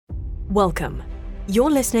Welcome.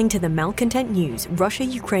 You're listening to the Malcontent News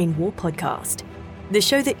Russia-Ukraine War Podcast, the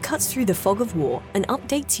show that cuts through the fog of war and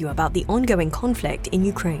updates you about the ongoing conflict in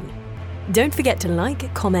Ukraine. Don't forget to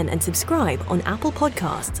like, comment, and subscribe on Apple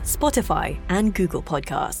Podcasts, Spotify, and Google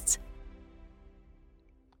Podcasts.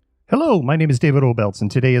 Hello, my name is David Obelts,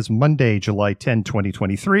 and today is Monday, July 10,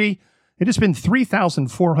 2023. It has been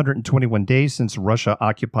 3,421 days since Russia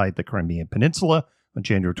occupied the Crimean Peninsula on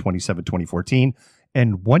January 27, 2014,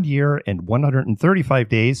 and 1 year and 135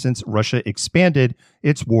 days since Russia expanded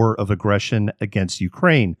its war of aggression against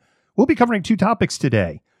Ukraine. We'll be covering two topics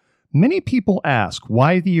today. Many people ask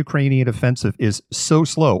why the Ukrainian offensive is so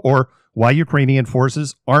slow, or why Ukrainian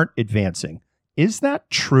forces aren't advancing. Is that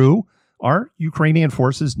true? Are Ukrainian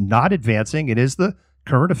forces not advancing, and is the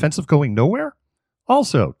current offensive going nowhere?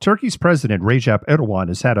 Also, Turkey's President Recep Erdogan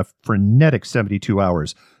has had a frenetic 72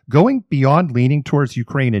 hours, going beyond leaning towards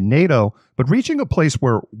Ukraine and NATO, but reaching a place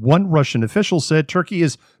where one Russian official said Turkey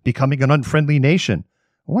is becoming an unfriendly nation.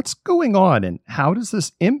 What's going on, and how does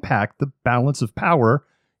this impact the balance of power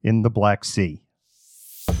in the Black Sea?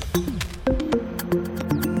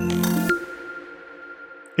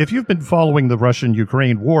 If you've been following the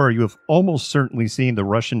Russian-Ukraine war, you have almost certainly seen the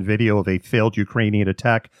Russian video of a failed Ukrainian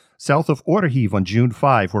attack south of Orikhiv on June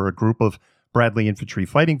 5, where a group of Bradley infantry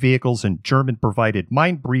fighting vehicles and German-provided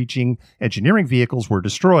mine-breaching engineering vehicles were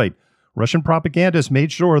destroyed. Russian propagandists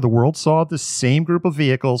made sure the world saw the same group of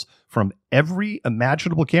vehicles from every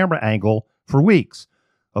imaginable camera angle for weeks.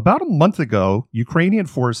 About a month ago, Ukrainian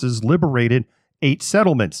forces liberated 8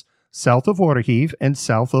 settlements south of Orikhiv and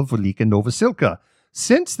south of Velika Novosilka.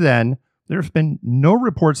 Since then, there have been no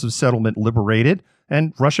reports of settlement liberated,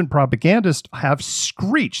 and Russian propagandists have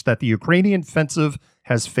screeched that the Ukrainian offensive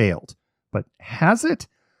has failed. But has it?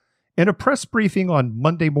 In a press briefing on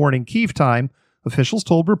Monday morning Kyiv time, officials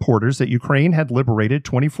told reporters that Ukraine had liberated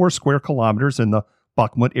 24 square kilometers in the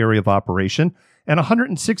Bakhmut area of operation and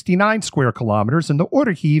 169 square kilometers in the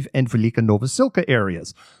Orikhiv and Velika Novosilka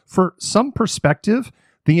areas. For some perspective,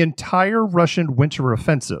 the entire Russian winter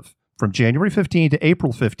offensive from January 15 to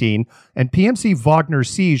April 15 and PMC Wagner's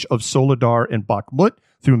siege of Soledar and Bakhmut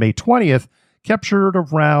through May 20th captured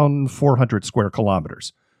around 400 square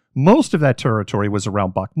kilometers. Most of that territory was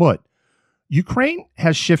around Bakhmut. Ukraine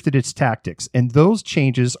has shifted its tactics, and those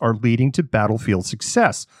changes are leading to battlefield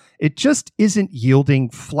success. It just isn't yielding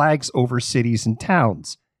flags over cities and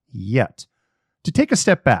towns yet. To take a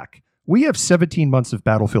step back, we have 17 months of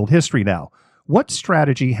battlefield history now. What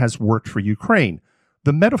strategy has worked for Ukraine?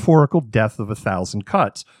 The metaphorical death of 1,000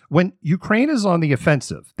 cuts. When Ukraine is on the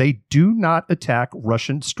offensive, they do not attack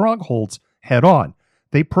Russian strongholds head on.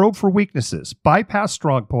 They probe for weaknesses, bypass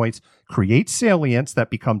strong points, create salients that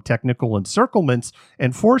become technical encirclements,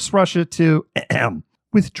 and force Russia to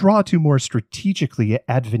withdraw to more strategically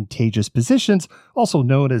advantageous positions, also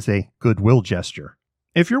known as a goodwill gesture.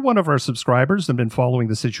 If you're one of our subscribers and been following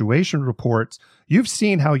the situation reports, you've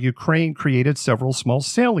seen how Ukraine created several small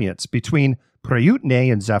salients between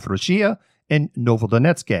Pryutne and Zaporizhzhia and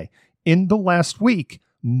Novodonetsk. In the last week,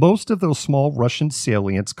 most of those small Russian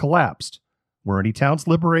salients collapsed. Were any towns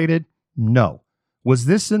liberated? No. Was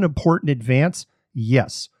this an important advance?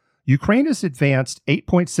 Yes. Ukraine has advanced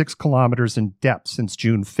 8.6 kilometers in depth since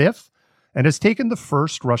June 5th and has taken the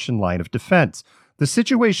first Russian line of defense. The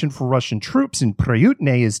situation for Russian troops in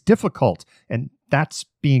Pryutne is difficult, and that's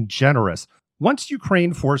being generous. Once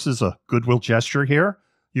Ukraine forces a goodwill gesture here,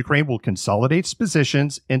 Ukraine will consolidate its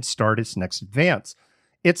positions and start its next advance.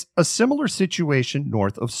 It's a similar situation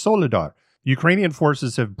north of Soledar. Ukrainian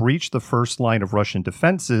forces have breached the first line of Russian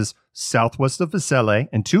defenses southwest of Vesele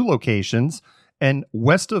in 2 locations and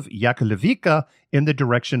west of Yakovlevka in the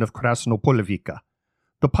direction of Krasnopolivka.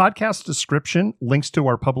 The podcast description links to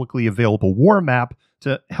our publicly available war map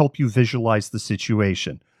to help you visualize the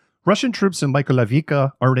situation. Russian troops in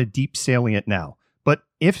Mykolaiv are in a deep salient now, but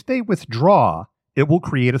if they withdraw, it will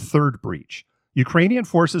create a third breach. Ukrainian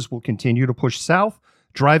forces will continue to push south,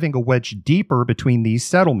 driving a wedge deeper between these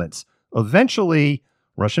settlements. Eventually,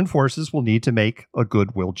 Russian forces will need to make a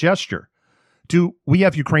goodwill gesture. Do we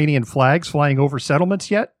have Ukrainian flags flying over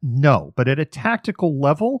settlements yet? No, but at a tactical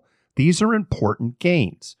level, these are important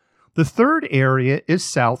gains. The third area is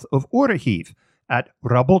south of Orikhiv at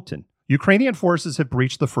Rabotin. Ukrainian forces have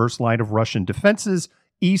breached the first line of Russian defenses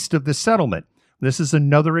east of the settlement. This is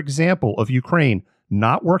another example of Ukraine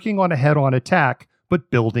not working on a head-on attack, but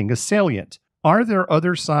building a salient. Are there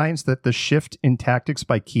other signs that the shift in tactics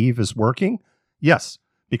by Kyiv is working? Yes,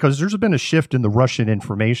 because there's been a shift in the Russian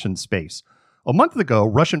information space. A month ago,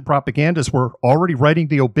 Russian propagandists were already writing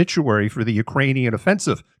the obituary for the Ukrainian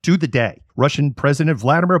offensive to the day. Russian President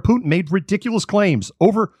Vladimir Putin made ridiculous claims.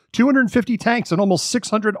 Over 250 tanks and almost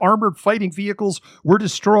 600 armored fighting vehicles were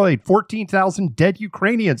destroyed, 14,000 dead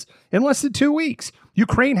Ukrainians in less than 2 weeks.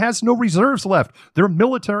 Ukraine has no reserves left. Their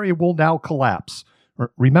military will now collapse.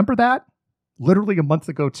 Remember that? Literally a month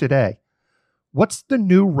ago today. What's the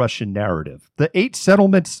new Russian narrative? The 8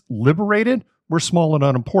 settlements liberated were small and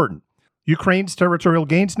unimportant. Ukraine's territorial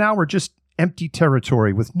gains now are just empty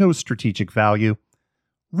territory with no strategic value.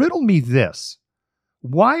 Riddle me this.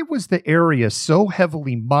 Why was the area so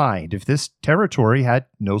heavily mined if this territory had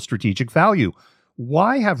no strategic value?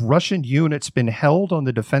 Why have Russian units been held on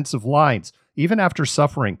the defensive lines, even after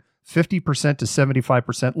suffering 50% to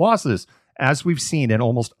 75% losses, as we've seen in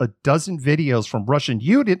almost a dozen videos from Russian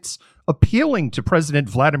units appealing to President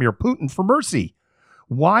Vladimir Putin for mercy?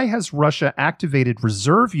 Why has Russia activated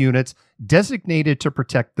reserve units designated to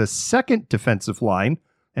protect the second defensive line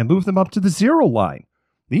and move them up to the 0 line?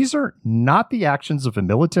 These are not the actions of a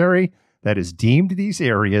military that has deemed these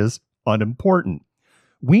areas unimportant.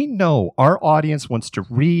 We know our audience wants to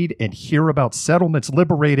read and hear about settlements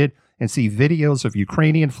liberated and see videos of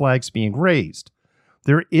Ukrainian flags being raised.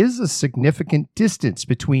 There is a significant distance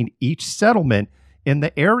between each settlement in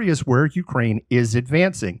the areas where Ukraine is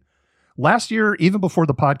advancing. Last year, even before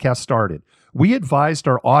the podcast started, we advised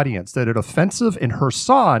our audience that an offensive in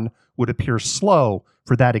Kherson would appear slow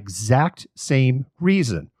for that exact same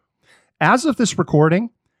reason. As of this recording,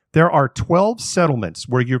 there are 12 settlements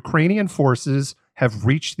where Ukrainian forces have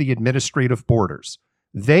reached the administrative borders.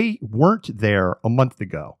 They weren't there a month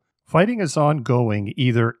ago. Fighting is ongoing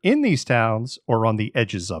either in these towns or on the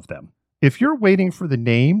edges of them. If you're waiting for the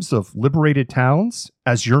names of liberated towns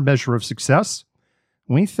as your measure of success,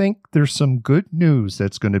 we think there's some good news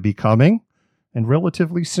that's going to be coming, and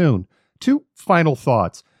relatively soon. 2 final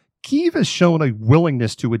thoughts. Kyiv has shown a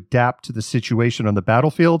willingness to adapt to the situation on the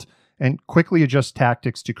battlefield and quickly adjust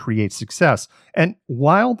tactics to create success. And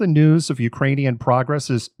while the news of Ukrainian progress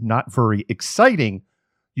is not very exciting,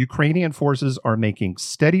 Ukrainian forces are making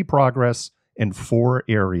steady progress in 4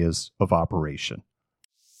 areas of operation.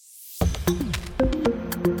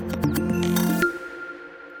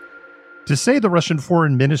 To say the Russian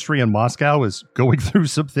Foreign Ministry in Moscow is going through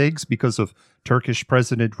some things because of Turkish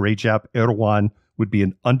President Recep Erdogan would be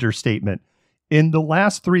an understatement. In the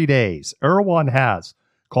last 3 days, Erdogan has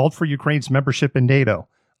called for Ukraine's membership in NATO,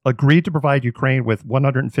 agreed to provide Ukraine with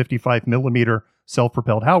 155mm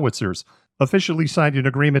self-propelled howitzers, officially signed an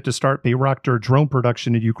agreement to start Bayraktar drone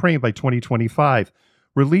production in Ukraine by 2025,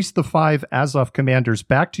 released the 5 Azov commanders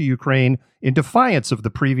back to Ukraine in defiance of the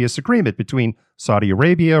previous agreement between Saudi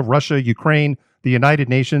Arabia, Russia, Ukraine, the United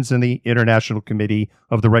Nations, and the International Committee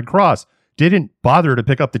of the Red Cross. Didn't bother to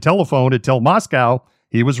pick up the telephone and tell Moscow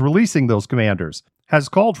he was releasing those commanders. Has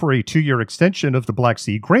called for a 2-year extension of the Black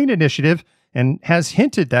Sea Grain Initiative and has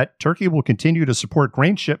hinted that Turkey will continue to support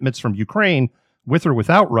grain shipments from Ukraine with or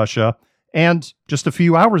without Russia. And just a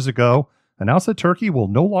few hours ago, announced that Turkey will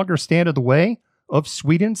no longer stand in the way of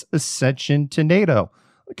Sweden's ascension to NATO.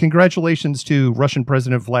 Congratulations to Russian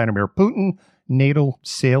President Vladimir Putin, NATO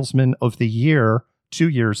Salesman of the Year 2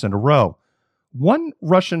 years in a row. One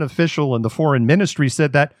Russian official in the foreign ministry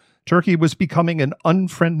said that Turkey was becoming an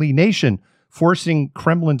unfriendly nation, forcing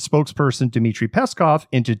Kremlin spokesperson Dmitry Peskov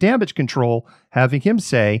into damage control, having him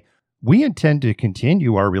say, "We intend to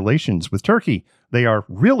continue our relations with Turkey. They are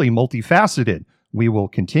really multifaceted. We will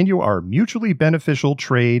continue our mutually beneficial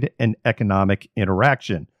trade and economic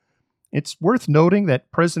interaction." It's worth noting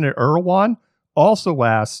that President Erdogan also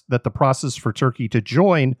asked that the process for Turkey to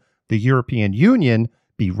join the European Union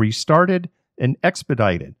be restarted and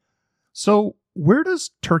expedited. So where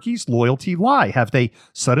does Turkey's loyalty lie? Have they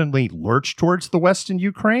suddenly lurched towards the West in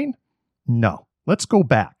Ukraine? No. Let's go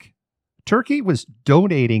back. Turkey was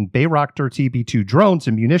donating Bayraktar TB2 drones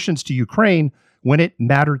and munitions to Ukraine when it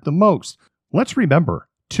mattered the most. Let's remember,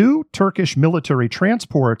 2 Turkish military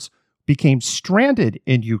transports became stranded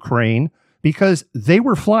in Ukraine because they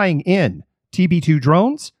were flying in TB2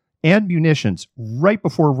 drones and munitions right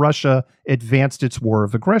before Russia advanced its war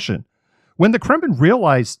of aggression. When the Kremlin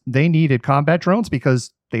realized they needed combat drones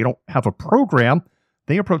because they don't have a program,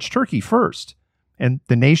 they approached Turkey first. And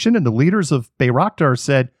the nation and the leaders of Bayraktar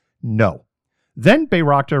said no. Then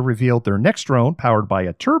Bayraktar revealed their next drone, powered by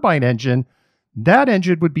a turbine engine. That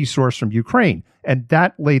engine would be sourced from Ukraine, and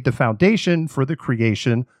that laid the foundation for the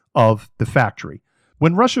creation of the factory.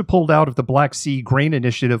 When Russia pulled out of the Black Sea Grain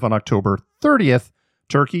Initiative on October 30th,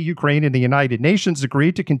 Turkey, Ukraine, and the United Nations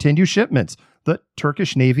agreed to continue shipments. The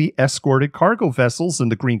Turkish Navy escorted cargo vessels in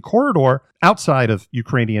the Green Corridor outside of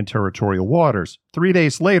Ukrainian territorial waters. 3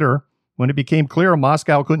 days later, when it became clear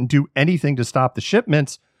Moscow couldn't do anything to stop the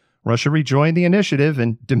shipments, Russia rejoined the initiative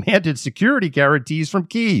and demanded security guarantees from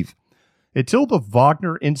Kyiv. Until the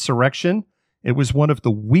Wagner insurrection, it was one of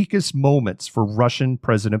the weakest moments for Russian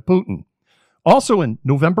President Putin. Also in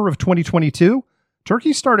November of 2022,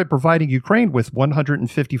 Turkey started providing Ukraine with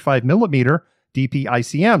 155mm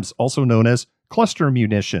DPICMs, also known as cluster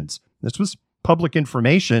munitions. This was public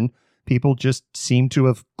information. People just seem to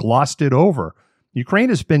have glossed it over. Ukraine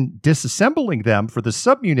has been disassembling them for the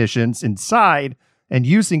submunitions inside and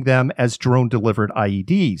using them as drone-delivered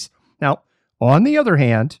IEDs. Now, on the other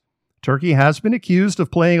hand, Turkey has been accused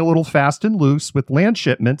of playing a little fast and loose with land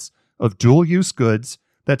shipments of dual-use goods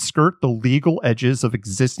that skirt the legal edges of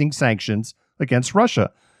existing sanctions against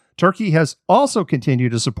Russia. Turkey has also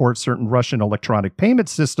continued to support certain Russian electronic payment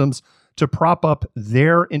systems to prop up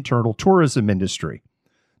their internal tourism industry.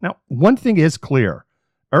 Now, one thing is clear.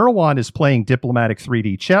 Erdogan is playing diplomatic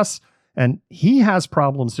 3D chess, and he has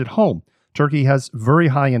problems at home. Turkey has very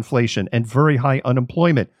high inflation and very high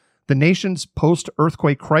unemployment. The nation's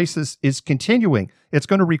post-earthquake crisis is continuing. It's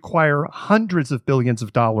going to require hundreds of billions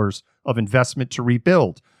of dollars of investment to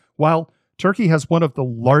rebuild. While Turkey has one of the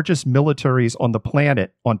largest militaries on the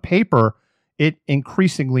planet, on paper, it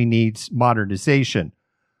increasingly needs modernization.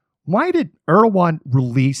 Why did Erdogan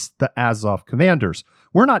release the Azov commanders?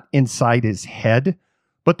 We're not inside his head,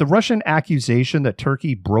 but the Russian accusation that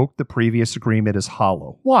Turkey broke the previous agreement is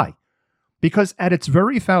hollow. Why? Because at its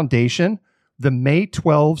very foundation, the May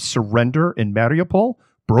 12 surrender in Mariupol,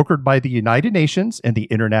 brokered by the United Nations and the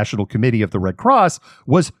International Committee of the Red Cross,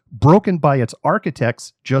 was broken by its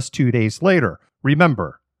architects just 2 days later.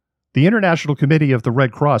 Remember, the International Committee of the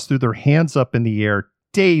Red Cross threw their hands up in the air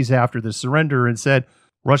days after the surrender and said,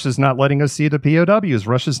 Russia's not letting us see the POWs.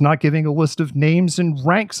 Russia's not giving a list of names and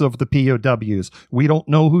ranks of the POWs. We don't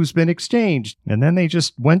know who's been exchanged. And then they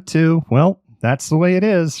just went to, well, that's the way it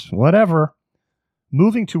is. Whatever.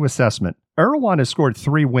 Moving to assessment, Erdogan has scored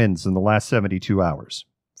 3 wins in the last 72 hours.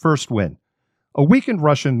 First win. A weakened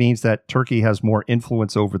Russia means that Turkey has more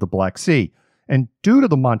influence over the Black Sea. And due to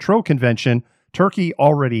the Montreux Convention, Turkey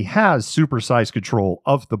already has supersized control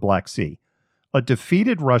of the Black Sea. A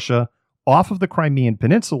defeated Russia off of the Crimean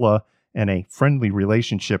Peninsula and a friendly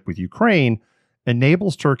relationship with Ukraine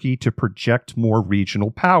enables Turkey to project more regional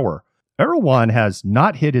power. Erdogan has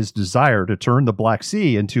not hid his desire to turn the Black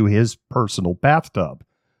Sea into his personal bathtub.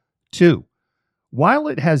 2. While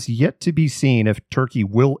it has yet to be seen if Turkey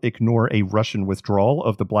will ignore a Russian withdrawal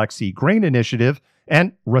of the Black Sea Grain Initiative,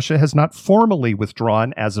 and Russia has not formally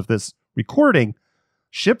withdrawn as of this recording,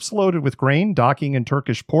 ships loaded with grain docking in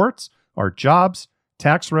Turkish ports are jobs,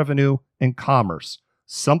 tax revenue, and commerce,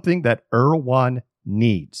 something that Erdogan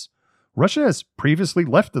needs. Russia has previously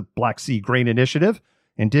left the Black Sea Grain Initiative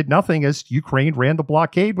and did nothing as Ukraine ran the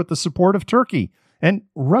blockade with the support of Turkey. And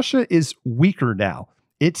Russia is weaker now.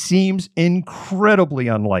 It seems incredibly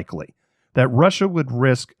unlikely that Russia would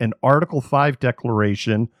risk an Article 5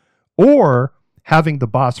 declaration or having the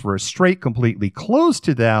Bosphorus Strait completely closed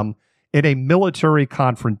to them in a military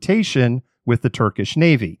confrontation with the Turkish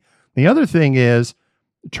Navy. The other thing is,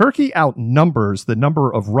 Turkey outnumbers the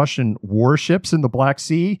number of Russian warships in the Black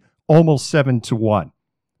Sea almost 7-1.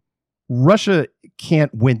 Russia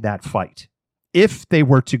can't win that fight if they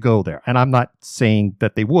were to go there. And I'm not saying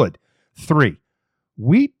that they would. 3,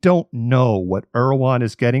 we don't know what Erdogan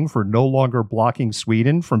is getting for no longer blocking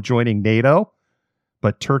Sweden from joining NATO,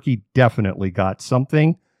 but Turkey definitely got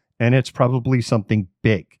something, and it's probably something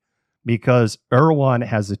big, because Erdogan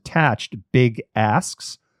has attached big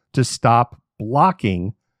asks to stop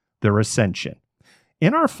blocking their ascension.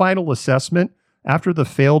 In our final assessment, after the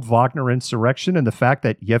failed Wagner insurrection and the fact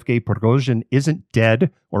that Yevgeny Prigozhin isn't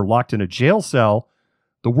dead or locked in a jail cell,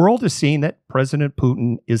 the world has seen that President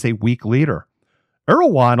Putin is a weak leader.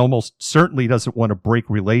 Erdogan almost certainly doesn't want to break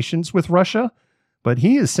relations with Russia, but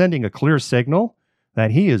he is sending a clear signal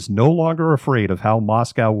that he is no longer afraid of how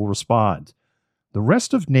Moscow will respond. The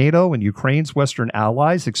rest of NATO and Ukraine's Western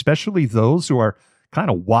allies, especially those who are kind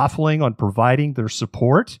of waffling on providing their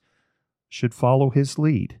support, should follow his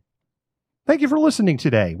lead. Thank you for listening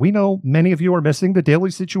today. We know many of you are missing the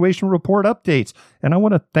Daily Situation Report updates, and I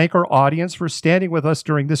want to thank our audience for standing with us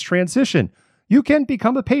during this transition. You can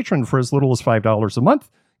become a patron for as little as $5 a month,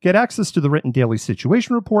 get access to the written Daily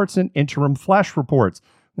Situation Reports and interim flash reports.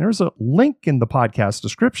 There's a link in the podcast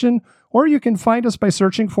description, or you can find us by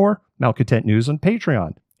searching for Malcontent News on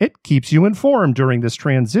Patreon. It keeps you informed during this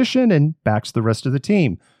transition and backs the rest of the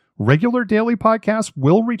team. Regular daily podcasts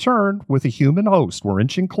will return with a human host. We're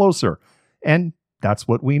inching closer, and that's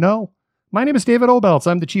what we know. My name is David Obelts.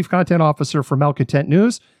 I'm the Chief Content Officer for Malcontent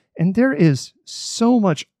News, and there is so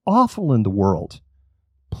much awful in the world.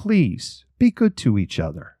 Please be good to each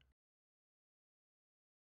other.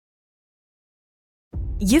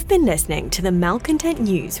 You've been listening to the Malcontent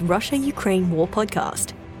News Russia-Ukraine War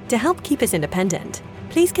podcast. To help keep us independent,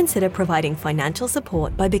 please consider providing financial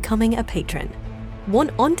support by becoming a patron.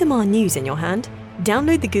 Want on-demand news in your hand?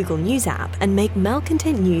 Download the Google News app and make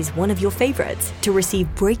Malcontent News one of your favorites to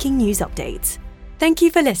receive breaking news updates. Thank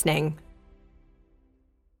you for listening.